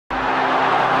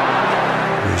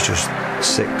was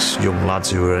just 6 young lads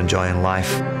who were enjoying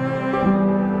life.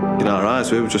 In our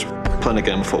eyes, we were just playing a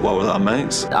game of football with our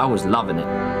mates. I was loving it.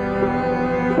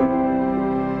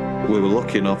 We were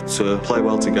lucky enough to play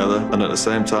well together, and at the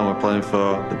same time we're playing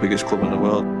for the biggest club in the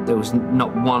world. There was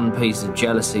not one piece of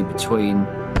jealousy between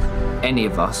any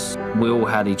of us. We all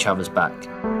had each other's back.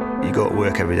 You go to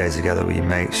work every day together with your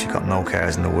mates, you've got no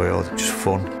cares in the world, just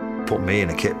fun. Put me in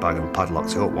a kit bag and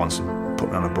padlocked it up once and put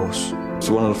me on a bus. It's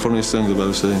one of the funniest things I've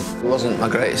ever seen. It wasn't my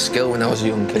greatest skill when I was a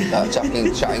young kid, that chatting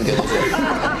girls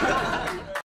up.